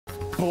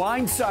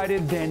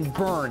Blindsided, then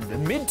burned. The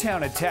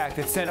Midtown attack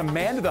that sent a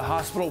man to the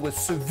hospital with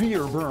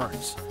severe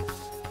burns.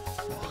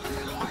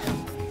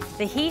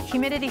 The heat,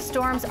 humidity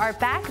storms are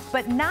back,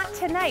 but not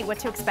tonight. What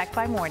to expect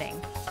by morning.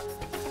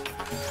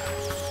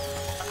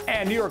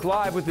 And New York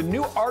Live with the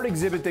new art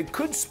exhibit that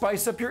could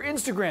spice up your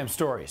Instagram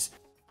stories.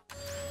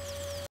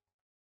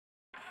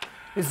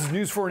 This is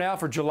News 4 Now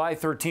for July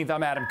 13th.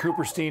 I'm Adam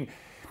Cooperstein.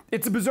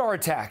 It's a bizarre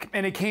attack,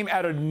 and it came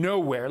out of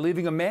nowhere,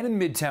 leaving a man in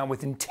Midtown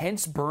with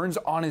intense burns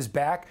on his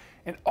back,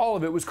 and all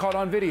of it was caught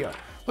on video.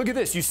 Look at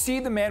this. You see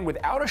the man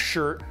without a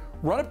shirt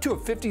run up to a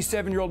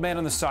 57-year-old man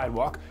on the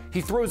sidewalk. He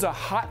throws a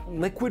hot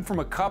liquid from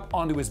a cup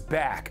onto his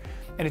back,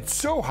 and it's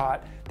so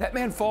hot that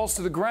man falls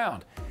to the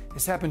ground.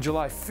 This happened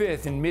July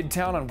 5th in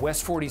Midtown on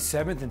West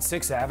 47th and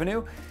 6th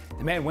Avenue.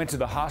 The man went to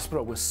the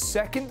hospital with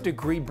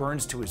second-degree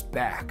burns to his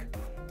back.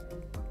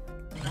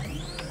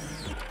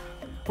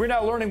 We're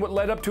now learning what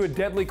led up to a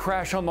deadly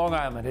crash on Long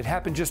Island. It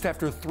happened just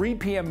after 3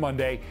 p.m.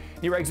 Monday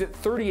near exit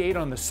 38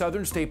 on the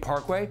Southern State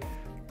Parkway.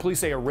 Police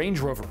say a Range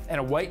Rover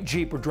and a white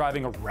Jeep were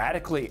driving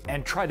erratically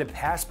and tried to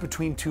pass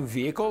between two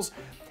vehicles.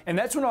 And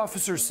that's when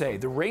officers say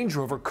the Range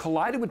Rover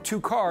collided with two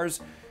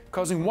cars,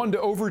 causing one to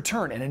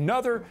overturn and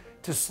another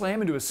to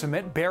slam into a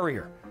cement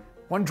barrier.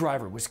 One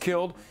driver was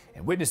killed,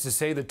 and witnesses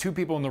say the two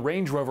people in the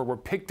Range Rover were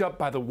picked up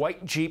by the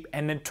white Jeep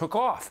and then took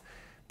off.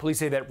 Police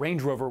say that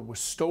Range Rover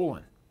was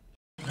stolen.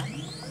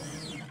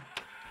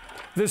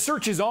 The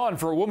search is on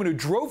for a woman who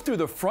drove through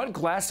the front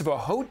glass of a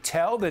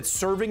hotel that's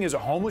serving as a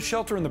homeless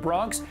shelter in the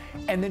Bronx,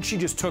 and then she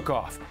just took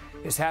off.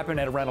 This happened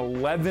at around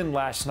 11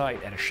 last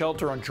night at a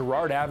shelter on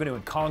Girard Avenue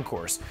in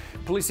Concourse.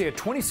 Police say a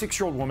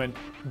 26-year-old woman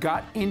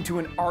got into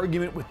an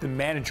argument with the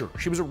manager.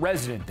 She was a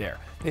resident there.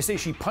 They say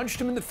she punched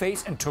him in the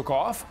face and took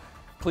off.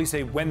 Police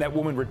say when that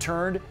woman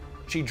returned,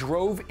 she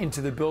drove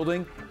into the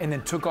building and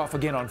then took off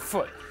again on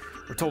foot.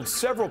 We're told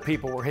several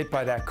people were hit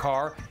by that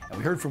car, and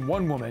we heard from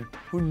one woman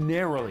who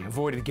narrowly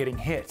avoided getting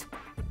hit.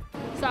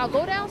 So I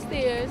go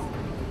downstairs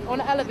on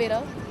the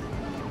elevator,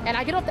 and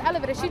I get off the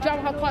elevator. She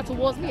driving her car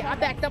towards me. I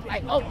backed up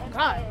like, oh my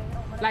God.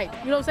 Like,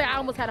 you know what I'm saying? I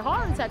almost had a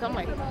heart attack. I'm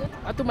like,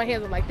 I threw my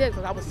hands up like this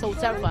because I was so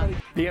terrified.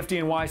 The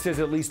FDNY says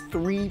at least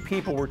 3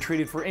 people were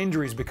treated for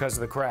injuries because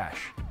of the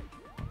crash.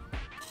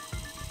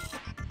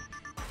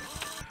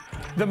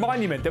 The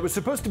monument that was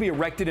supposed to be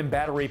erected in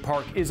Battery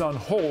Park is on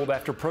hold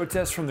after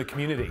protests from the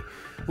community.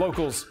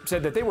 Locals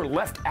said that they were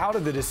left out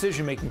of the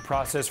decision-making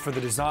process for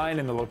the design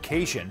and the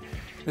location.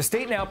 The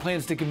state now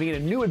plans to convene a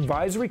new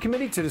advisory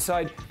committee to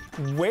decide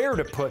where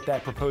to put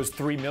that proposed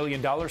 $3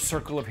 million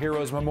Circle of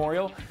Heroes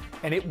memorial,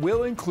 and it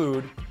will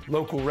include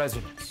local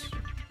residents.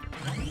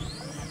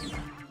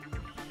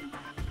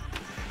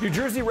 New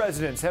Jersey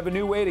residents have a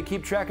new way to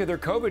keep track of their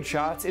COVID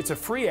shots. It's a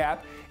free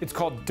app. It's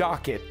called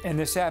Docket, and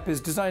this app is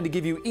designed to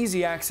give you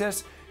easy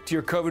access to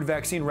your COVID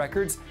vaccine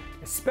records,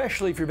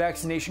 especially if your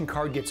vaccination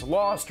card gets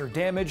lost or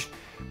damaged.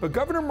 But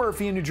Governor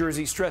Murphy in New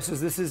Jersey stresses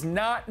this is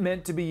not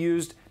meant to be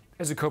used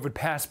as a COVID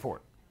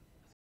passport.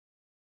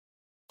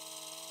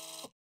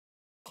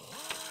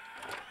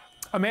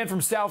 A man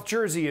from South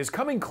Jersey is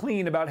coming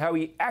clean about how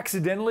he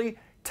accidentally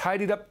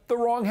tidied up the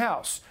wrong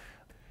house.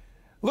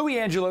 Louis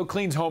Angelo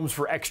cleans homes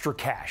for extra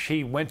cash.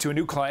 He went to a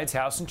new client's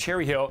house in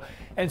Cherry Hill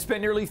and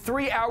spent nearly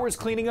 3 hours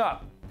cleaning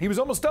up. He was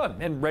almost done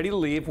and ready to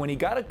leave when he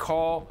got a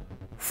call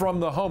from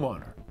the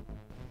homeowner.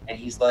 And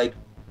he's like,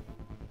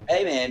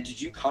 hey man, did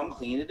you come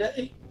clean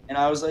today? And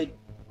I was like,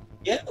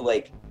 yeah,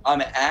 like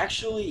I'm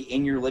actually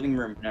in your living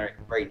room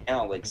right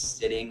now, like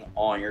sitting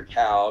on your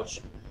couch,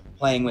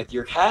 playing with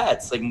your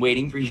cats, like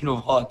waiting for you to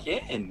walk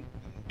in.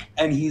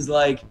 And he's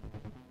like,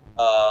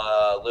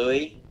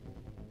 Louis,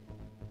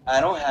 I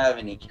don't have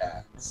any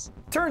cats.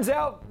 Turns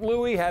out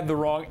Louis had the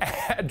wrong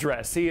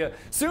address. He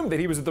assumed that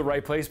he was at the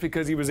right place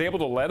because he was able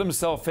to let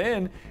himself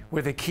in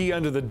with a key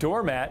under the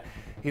doormat.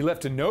 He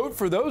left a note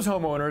for those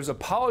homeowners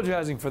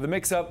apologizing for the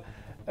mix-up,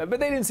 but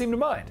they didn't seem to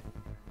mind.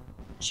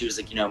 She was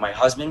like, you know, my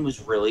husband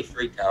was really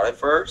freaked out at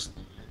first,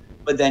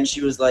 but then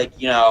she was like,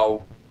 you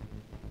know,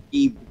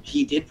 he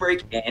did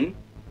break in,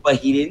 but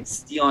he didn't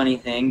steal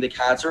anything. The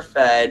cats are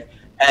fed,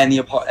 and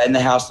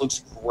the house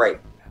looks great.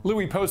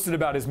 Louis posted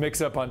about his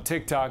mix-up on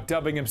TikTok,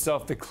 dubbing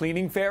himself the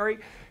cleaning fairy.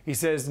 He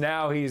says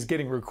now he's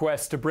getting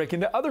requests to break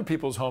into other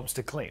people's homes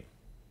to clean.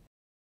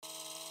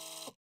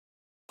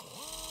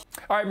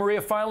 All right,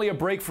 Maria, finally a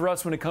break for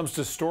us when it comes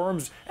to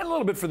storms and a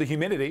little bit for the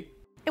humidity.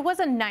 It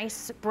was a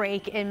nice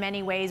break in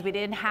many ways. We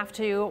didn't have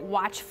to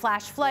watch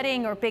flash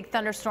flooding or big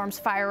thunderstorms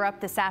fire up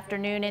this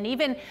afternoon, and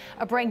even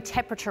a break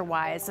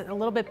temperature-wise, a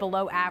little bit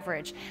below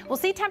average. We'll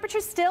see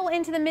temperatures still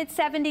into the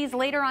mid-70s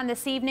later on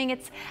this evening.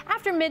 It's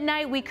after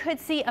midnight. We could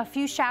see a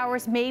few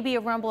showers, maybe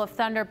a rumble of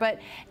thunder, but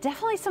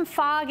definitely some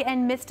fog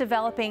and mist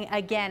developing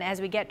again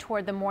as we get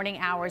toward the morning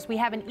hours. We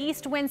have an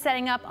east wind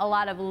setting up, a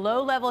lot of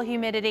low-level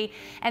humidity,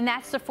 and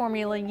that's the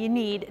formula you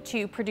need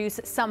to produce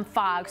some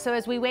fog. So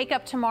as we wake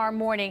up tomorrow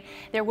morning,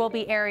 There will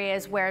be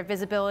areas where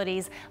visibility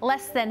is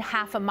less than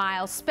half a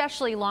mile,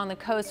 especially along the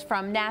coast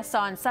from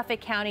Nassau and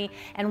Suffolk County,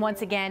 and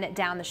once again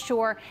down the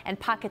shore, and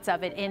pockets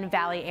of it in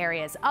valley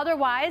areas.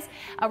 Otherwise,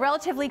 a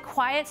relatively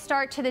quiet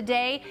start to the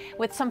day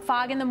with some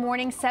fog in the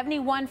morning.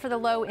 71 for the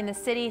low in the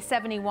city,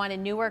 71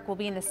 in Newark. Will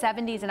be in the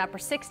 70s and upper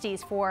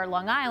 60s for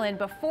Long Island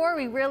before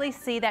we really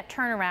see that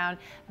turnaround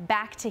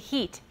back to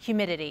heat,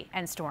 humidity,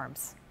 and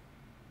storms.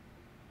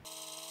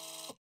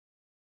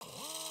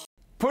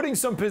 Putting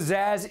some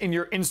pizzazz in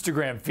your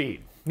Instagram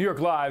feed. New York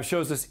Live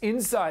shows us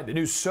inside the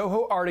new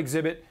Soho art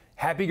exhibit,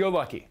 Happy Go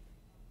Lucky.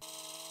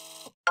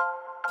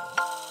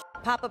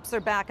 Pop-ups are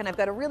back, and I've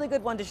got a really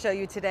good one to show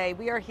you today.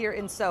 We are here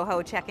in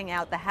Soho checking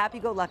out the Happy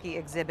Go Lucky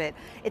exhibit.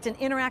 It's an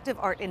interactive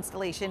art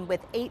installation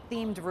with 8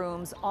 themed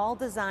rooms, all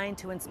designed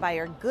to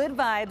inspire good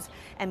vibes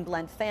and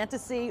blend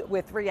fantasy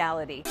with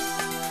reality.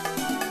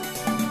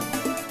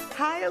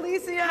 Hi,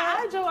 Alicia.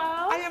 Hi,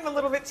 Joelle. I am a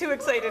little bit too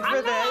excited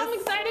for this. I'm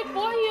excited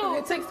for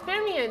you to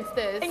experience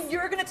this. And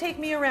you're going to take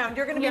me around.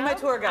 You're going to be my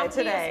tour guide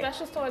today. I'll be a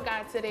special tour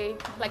guide today,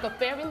 like a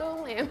fairy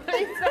little lamb.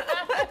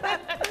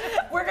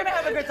 We're going to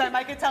have a good time.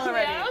 I can tell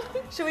already.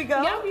 Yeah. Should we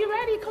go? Yeah, you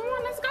ready? Come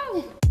on, let's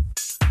go.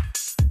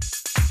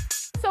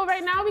 So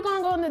right now we're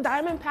gonna go in the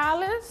Diamond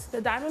Palace.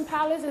 The Diamond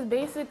Palace is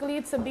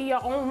basically to be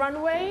your own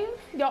runway,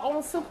 your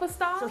own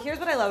superstar. So here's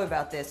what I love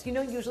about this. You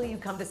know, usually you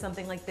come to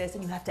something like this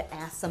and you have to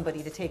ask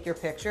somebody to take your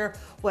picture.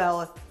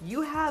 Well,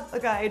 you have a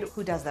guide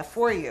who does that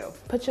for you.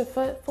 Put your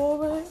foot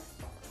forward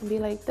and be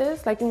like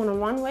this, like you want a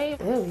runway.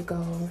 There we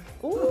go.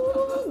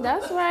 Ooh,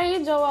 that's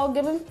right, Joelle,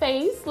 give him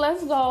face.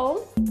 Let's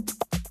go.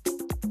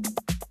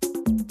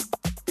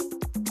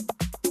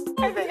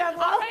 I think I'm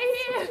right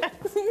here.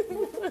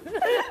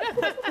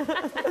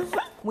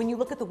 When you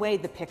look at the way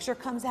the picture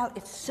comes out,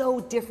 it's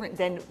so different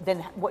than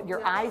what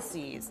your eye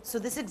sees. So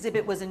this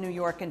exhibit was in New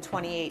York in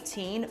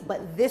 2018,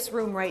 but this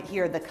room right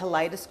here, the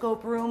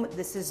Kaleidoscope room,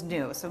 this is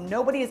new. So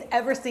nobody has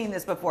ever seen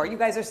this before. You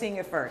guys are seeing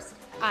it first.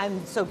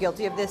 I'm so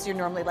guilty of this. You're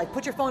normally like,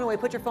 put your phone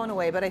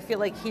away, but I feel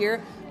like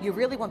here, you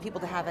really want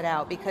people to have it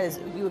out because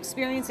you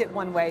experience it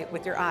one way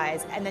with your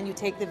eyes, and then you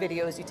take the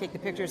videos, you take the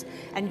pictures,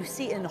 and you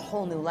see it in a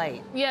whole new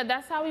light. Yeah,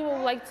 that's how we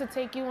would like to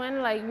take you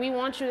in. Like, we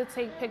want you to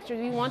take pictures.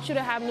 We want you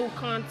to have new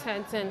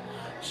content and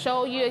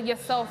show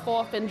yourself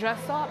off and dress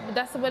up.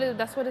 That's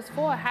what it's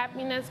for.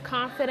 Happiness,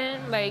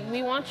 confident. Like,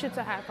 we want you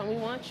to have fun. We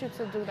want you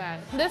to do that.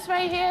 This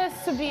right here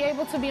is to be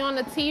able to be on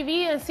the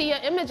TV and see your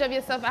image of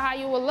yourself and how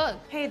you will look.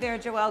 Hey there,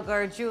 Joelle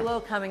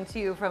Gargiulo coming to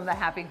you from the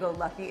Happy Go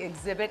Lucky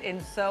exhibit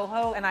in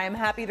Soho, and I am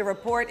happy to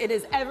report it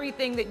is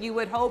everything that you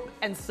would hope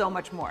and so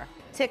much more.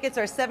 Tickets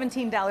are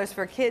 $17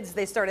 for kids.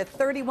 They start at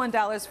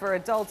 $31 for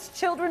adults.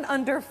 Children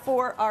under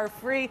 4 are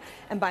free.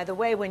 And by the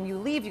way, when you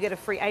leave, you get a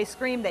free ice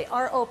cream. They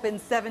are open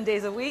 7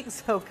 days a week,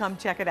 so come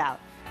check it out.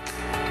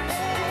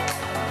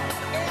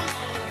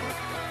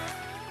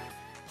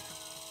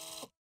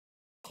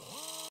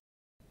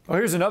 Well,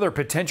 here's another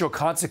potential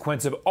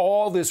consequence of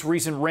all this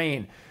recent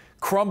rain.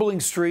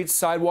 Crumbling streets,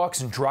 sidewalks,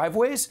 and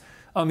driveways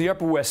on the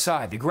Upper West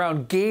Side. The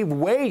ground gave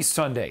way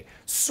Sunday,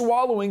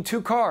 swallowing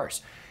 2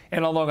 cars.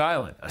 And on Long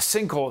Island, a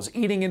sinkhole is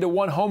eating into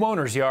one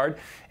homeowner's yard.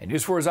 And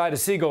News 4's Ida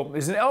Siegel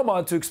is in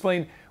Elmont to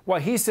explain why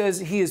he says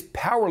he is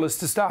powerless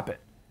to stop it.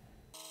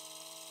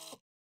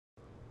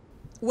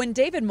 When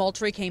David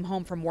Moultrie came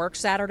home from work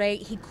Saturday,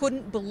 he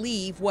couldn't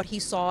believe what he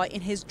saw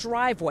in his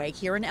driveway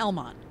here in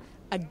Elmont.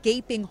 A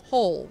gaping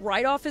hole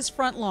right off his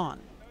front lawn.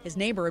 His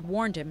neighbor had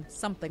warned him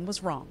something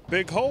was wrong.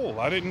 Big hole.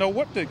 I didn't know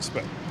what to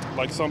expect.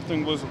 Like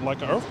something was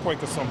like an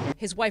earthquake or something.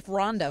 His wife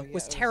Rhonda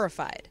was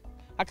terrified.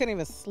 I couldn't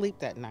even sleep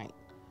that night.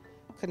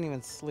 Couldn't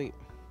even sleep.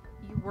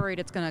 You worried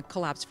it's going to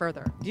collapse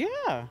further?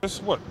 Yeah.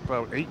 It's what,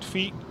 about 8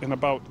 feet and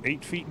about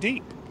 8 feet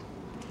deep.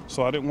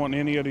 So I didn't want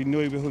any of the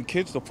neighborhood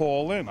kids to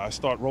fall in. I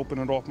started roping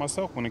it off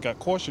myself when it got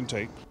caution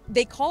tape.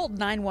 They called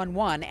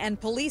 911 and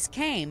police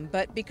came,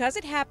 but because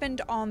it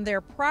happened on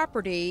their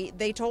property,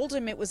 they told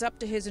him it was up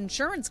to his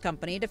insurance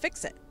company to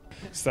fix it.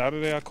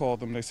 Saturday I called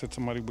them. They said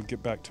somebody would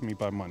get back to me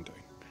by Monday.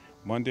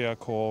 Monday I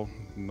called.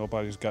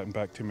 Nobody's gotten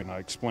back to me, and I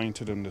explained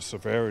to them the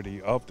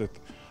severity of the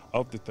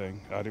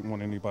thing. I didn't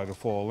want anybody to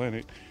fall in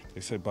it.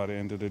 They said by the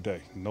end of the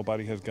day.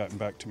 Nobody has gotten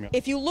back to me.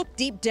 If you look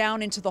deep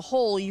down into the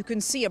hole, you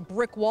can see a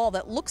brick wall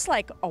that looks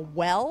like a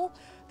well.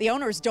 The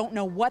owners don't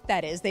know what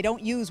that is. They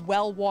don't use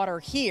well water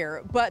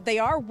here, but they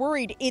are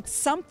worried it's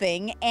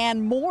something,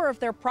 and more of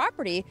their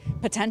property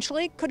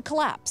potentially could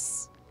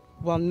collapse.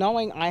 Well,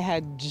 knowing I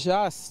had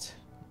just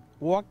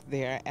walked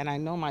there and I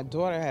know my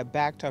daughter had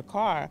backed her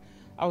car,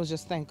 I was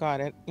just, thank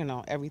God that,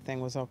 everything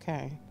was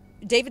okay.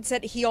 David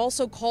said he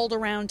also called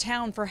around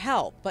town for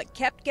help, but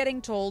kept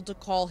getting told to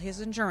call his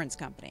insurance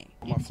company.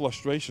 My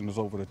frustration is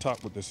over the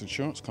top with this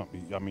insurance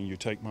company. I mean, you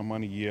take my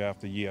money year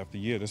after year after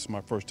year. This is my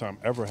first time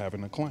ever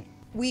having a claim.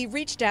 We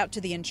reached out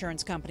to the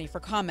insurance company for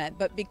comment,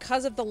 but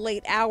because of the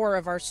late hour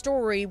of our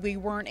story, we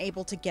weren't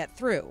able to get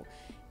through.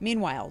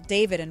 Meanwhile,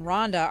 David and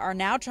Rhonda are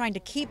now trying to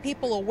keep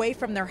people away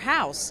from their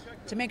house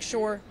to make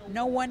sure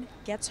no one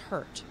gets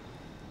hurt.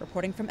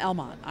 Reporting from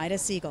Elmont, Ida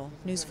Siegel,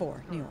 News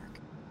 4, New York.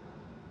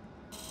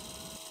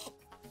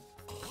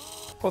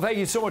 Well, thank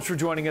you so much for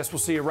joining us. We'll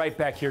see you right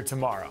back here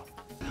tomorrow.